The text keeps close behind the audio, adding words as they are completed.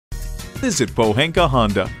Visit Pohanka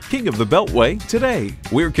Honda, King of the Beltway, today.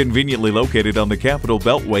 We're conveniently located on the Capitol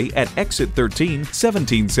Beltway at Exit 13,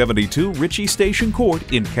 1772 Ritchie Station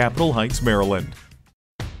Court in Capitol Heights, Maryland.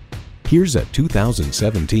 Here's a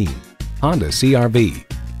 2017 Honda CR-V.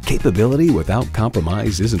 Capability without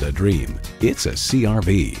compromise isn't a dream, it's a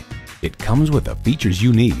CR-V. It comes with the features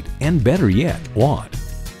you need and, better yet, want.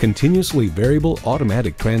 Continuously variable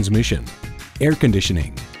automatic transmission, air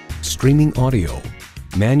conditioning, streaming audio,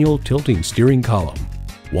 manual tilting steering column,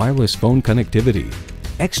 wireless phone connectivity,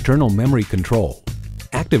 external memory control,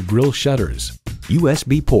 active grille shutters,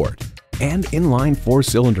 USB port, and inline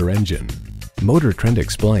 4-cylinder engine. Motor Trend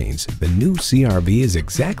explains the new CR-V is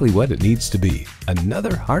exactly what it needs to be.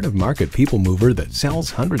 Another heart-of-market people mover that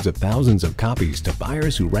sells hundreds of thousands of copies to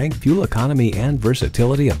buyers who rank fuel economy and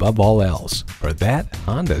versatility above all else. For that,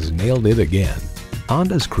 Honda's nailed it again.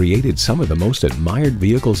 Honda's created some of the most admired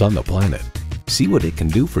vehicles on the planet. See what it can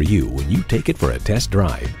do for you when you take it for a test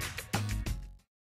drive.